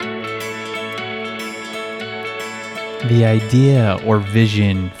The idea or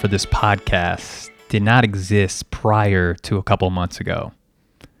vision for this podcast did not exist prior to a couple months ago.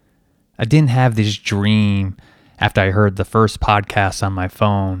 I didn't have this dream after I heard the first podcast on my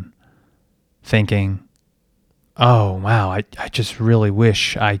phone, thinking, oh, wow, I just really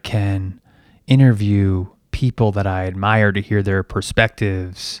wish I can interview people that I admire to hear their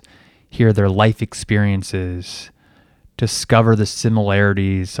perspectives, hear their life experiences, discover the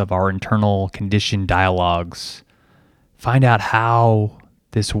similarities of our internal conditioned dialogues, find out how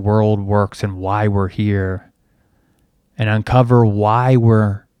this world works and why we're here, and uncover why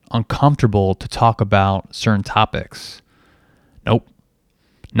we're uncomfortable to talk about certain topics. Nope,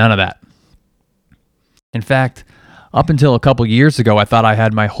 none of that. In fact, up until a couple years ago, I thought I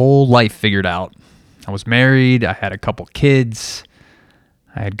had my whole life figured out. I was married, I had a couple kids,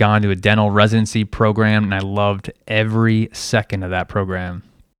 I had gone to a dental residency program, and I loved every second of that program.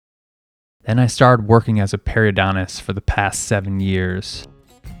 Then I started working as a periodontist for the past 7 years.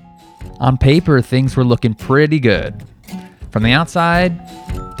 On paper, things were looking pretty good. From the outside,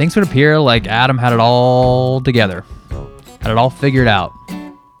 things would appear like Adam had it all together, had it all figured out.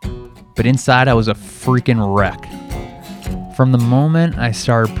 But inside, I was a freaking wreck. From the moment I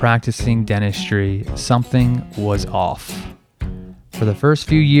started practicing dentistry, something was off. For the first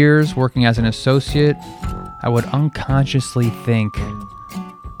few years working as an associate, I would unconsciously think,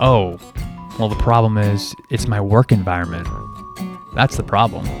 oh, well, the problem is it's my work environment. That's the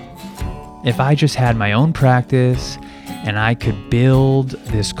problem. If I just had my own practice and I could build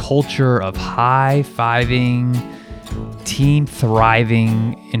this culture of high-fiving, team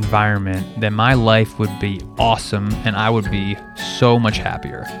thriving environment, then my life would be awesome and I would be so much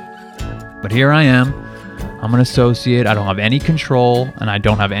happier. But here I am. I'm an associate. I don't have any control and I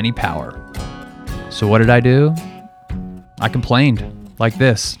don't have any power. So what did I do? I complained like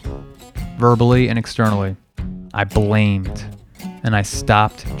this, verbally and externally. I blamed and I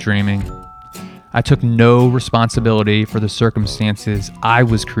stopped dreaming. I took no responsibility for the circumstances I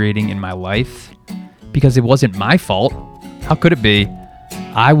was creating in my life because it wasn't my fault. How could it be?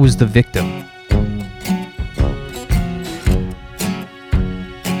 I was the victim.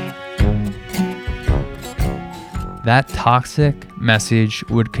 That toxic message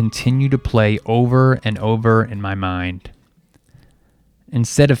would continue to play over and over in my mind.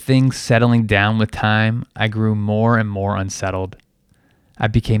 Instead of things settling down with time, I grew more and more unsettled. I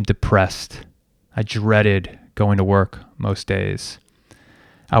became depressed. I dreaded going to work most days.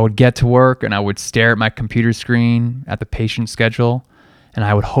 I would get to work and I would stare at my computer screen, at the patient schedule, and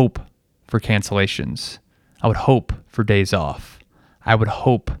I would hope for cancellations. I would hope for days off. I would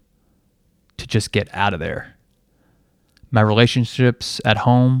hope to just get out of there. My relationships at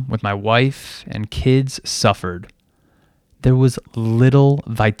home with my wife and kids suffered. There was little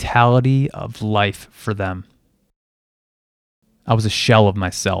vitality of life for them. I was a shell of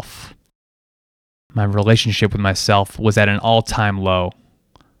myself. My relationship with myself was at an all-time low.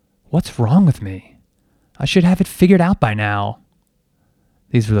 What's wrong with me? I should have it figured out by now.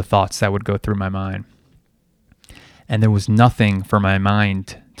 These were the thoughts that would go through my mind. And there was nothing for my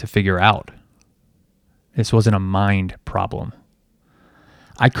mind to figure out. This wasn't a mind problem.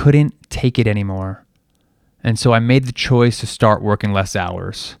 I couldn't take it anymore. And so I made the choice to start working less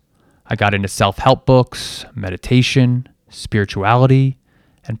hours. I got into self-help books, meditation, spirituality,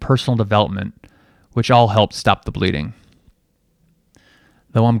 and personal development, which all helped stop the bleeding.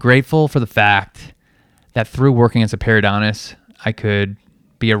 Though I'm grateful for the fact that through working as a periodontist, I could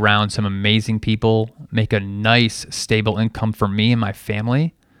be around some amazing people, make a nice, stable income for me and my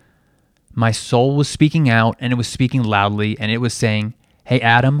family, my soul was speaking out, and it was speaking loudly, and it was saying, hey,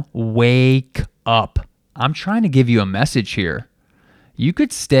 Adam, wake up. I'm trying to give you a message here. You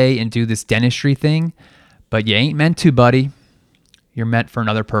could stay and do this dentistry thing, but you ain't meant to, buddy. You're meant for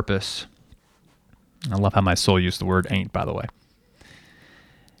another purpose. I love how my soul used the word ain't, by the way.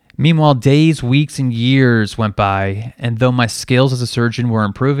 Meanwhile, days, weeks, and years went by, and though my skills as a surgeon were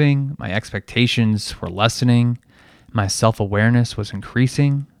improving, my expectations were lessening, my self-awareness was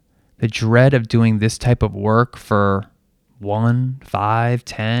increasing, the dread of doing this type of work for 1, 5,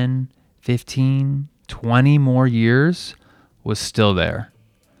 10, 15, 20 more years was still there.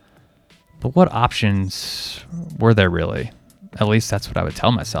 But what options were there really? At least that's what I would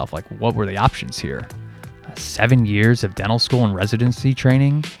tell myself. Like, what were the options here? 7 years of dental school and residency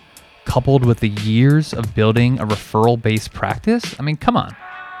training, coupled with the years of building a referral-based practice? I mean, come on.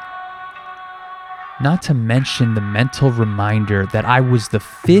 Not to mention the mental reminder that I was the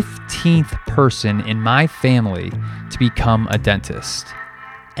 15th person in my family to become a dentist.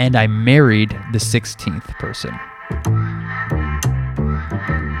 And I married the 16th person.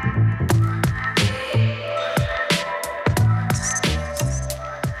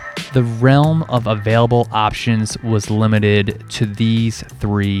 The realm of available options was limited to these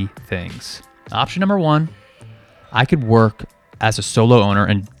three things. Option number one, I could work as a solo owner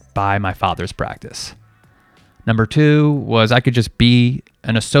and buy my father's practice. Number two was I could just be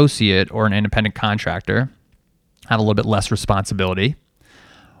an associate or an independent contractor, have a little bit less responsibility.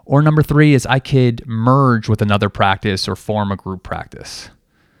 Or number three is I could merge with another practice or form a group practice.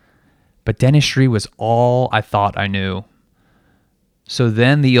 But dentistry was all I thought I knew. So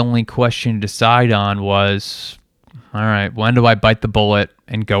then the only question to decide on was, all right, when do I bite the bullet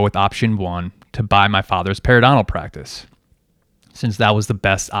and go with option one to buy my father's periodontal practice, since that was the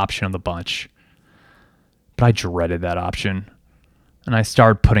best option of the bunch. But I dreaded that option, and I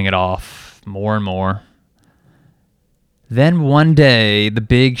started putting it off more and more. Then one day, the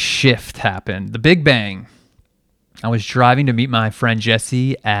big shift happened, the big bang. I was driving to meet my friend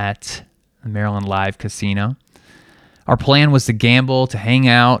Jesse at the Maryland Live Casino. Our plan was to gamble, to hang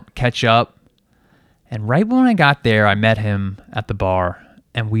out, catch up. And right when I got there, I met him at the bar,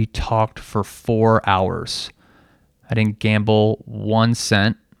 and we talked for 4 hours. I didn't gamble 1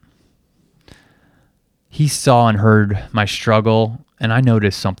 cent. He saw and heard my struggle, and I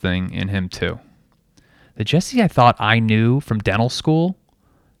noticed something in him too. The Jesse I thought I knew from dental school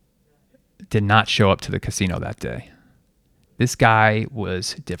did not show up to the casino that day. This guy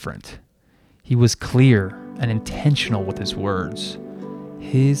was different. He was clear and intentional with his words.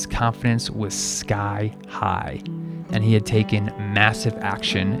 His confidence was sky high, and he had taken massive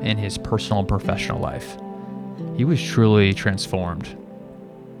action in his personal and professional life. He was truly transformed.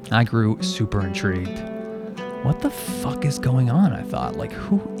 I grew super intrigued. What the fuck is going on? I thought,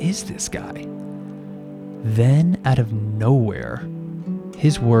 who is this guy? Then, out of nowhere,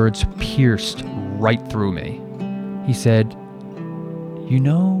 his words pierced right through me. He said,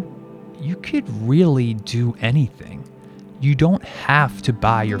 you could really do anything. You don't have to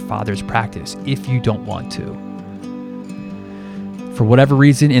buy your father's practice if you don't want to. For whatever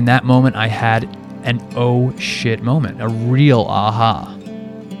reason, in that moment, I had an oh shit moment, a real aha.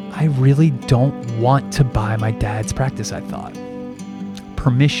 I really don't want to buy my dad's practice, I thought.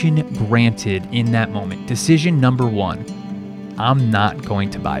 Permission granted in that moment. Decision number one, I'm not going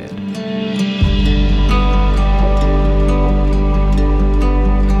to buy it.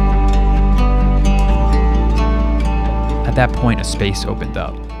 At that point, a space opened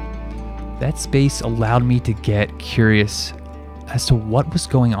up. That space allowed me to get curious as to what was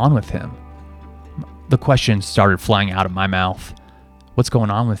going on with him. The questions started flying out of my mouth. What's going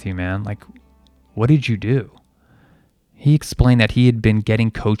on with you, man? What did you do? He explained that he had been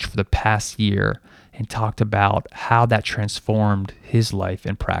getting coached for the past year and talked about how that transformed his life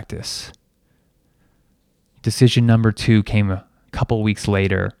and practice. Decision number two came a couple weeks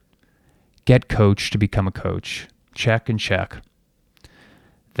later. Get coached to become a coach. Check and check.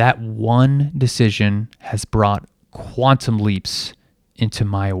 That one decision has brought quantum leaps into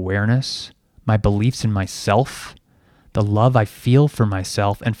my awareness, my beliefs in myself, the love I feel for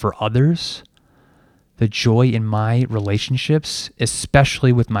myself and for others, the joy in my relationships,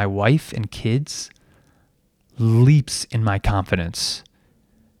 especially with my wife and kids, leaps in my confidence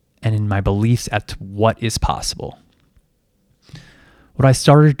and in my beliefs at what is possible. What I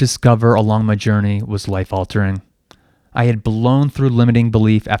started to discover along my journey was life-altering. I had blown through limiting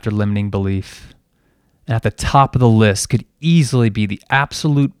belief after limiting belief. And at the top of the list could easily be the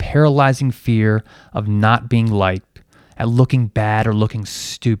absolute paralyzing fear of not being liked, at looking bad or looking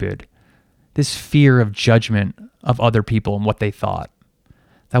stupid. This fear of judgment of other people and what they thought.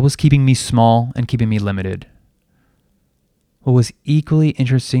 That was keeping me small and keeping me limited. What was equally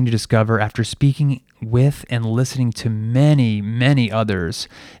interesting to discover after speaking with and listening to many, many others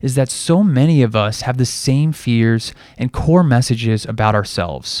is that so many of us have the same fears and core messages about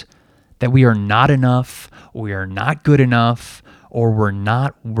ourselves. That we are not enough, we are not good enough, or we're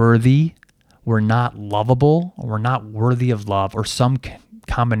not worthy, we're not lovable, or we're not worthy of love, or some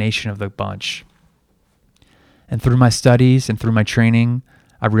combination of the bunch. And through my studies and through my training,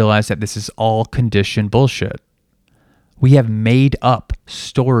 I realized that this is all conditioned bullshit. We have made up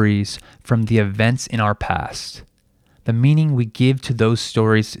stories from the events in our past. The meaning we give to those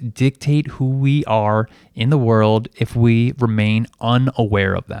stories dictate who we are in the world if we remain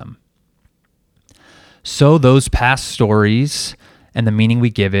unaware of them. So those past stories and the meaning we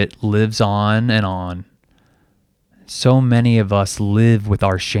give it lives on and on. So many of us live with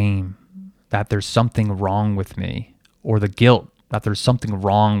our shame that there's something wrong with me, or the guilt that there's something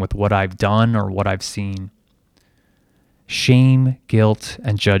wrong with what I've done or what I've seen. Shame, guilt,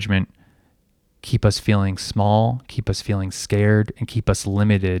 and judgment keep us feeling small, keep us feeling scared, and keep us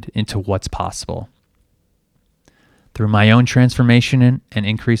limited into what's possible. Through my own transformation and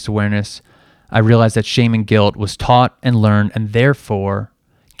increased awareness, I realized that shame and guilt was taught and learned and therefore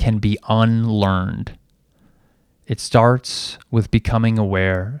can be unlearned. It starts with becoming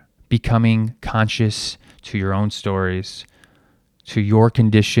aware, becoming conscious to your own stories, to your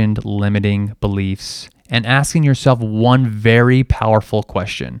conditioned limiting beliefs, and asking yourself one very powerful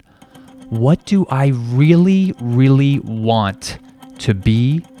question. What do I really, really want to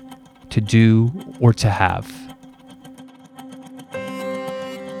be, to do, or to have?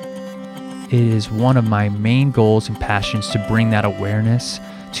 It is one of my main goals and passions to bring that awareness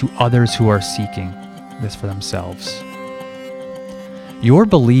to others who are seeking this for themselves. Your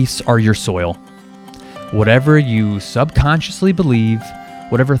beliefs are your soil. Whatever you subconsciously believe,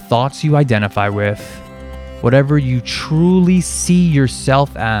 whatever thoughts you identify with, whatever you truly see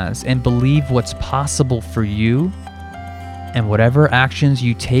yourself as and believe what's possible for you, and whatever actions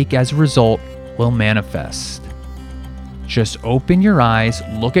you take as a result will manifest. Just open your eyes,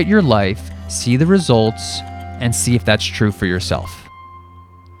 look at your life, see the results, and see if that's true for yourself.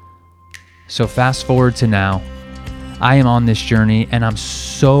 So fast forward to now. I am on this journey and I'm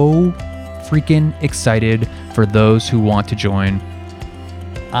so freaking excited for those who want to join.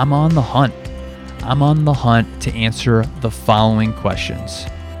 I'm on the hunt. I'm on the hunt to answer the following questions.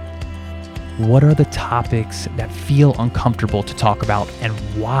 What are the topics that feel uncomfortable to talk about and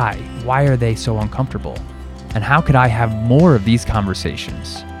why? Why are they so uncomfortable? And how could I have more of these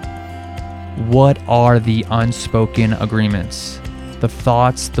conversations? What are the unspoken agreements? The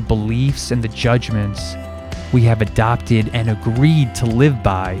thoughts, the beliefs, and the judgments we have adopted and agreed to live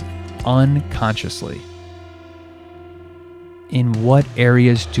by unconsciously. In what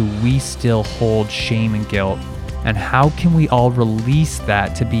areas do we still hold shame and guilt? And how can we all release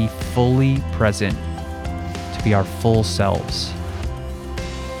that to be fully present, to be our full selves?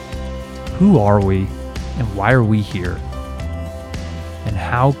 Who are we and why are we here? And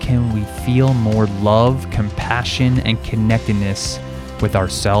how can we feel more love, compassion, and connectedness with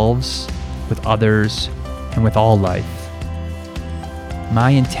ourselves, with others, and with all life?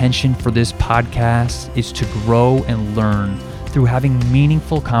 My intention for this podcast is to grow and learn through having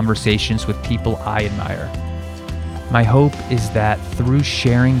meaningful conversations with people I admire. My hope is that through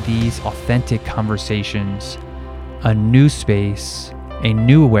sharing these authentic conversations, a new space, a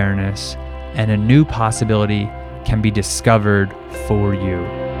new awareness, and a new possibility can be discovered for you.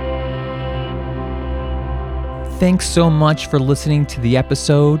 Thanks so much for listening to the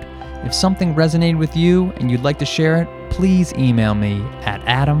episode. If something resonated with you and you'd like to share it, please email me at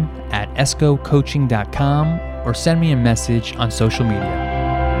adam@escocoaching.com or send me a message on social media.